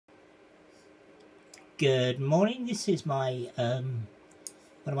Good morning. This is my one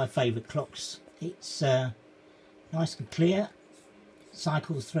of my favourite clocks. It's nice and clear,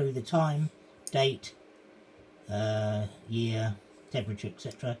 cycles through the time, date, year, temperature,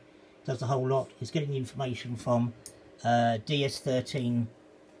 etc. Does the whole lot. It's getting the information from DS13,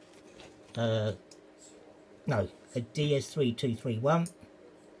 a DS3231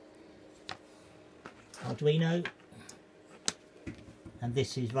 Arduino, and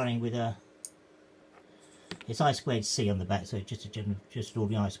this is running with a it's I2C on the back, so it's just all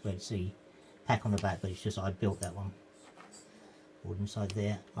the I2C pack on the back, but it's just I built that one all inside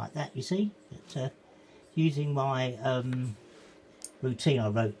there like that, you see. But, using my routine I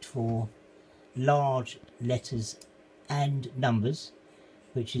wrote for large letters and numbers,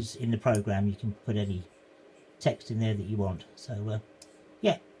 which is in the program. You can put any text in there that you want. So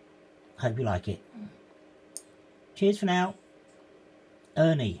yeah, hope you like it. Cheers for now.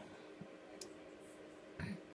 Ernie.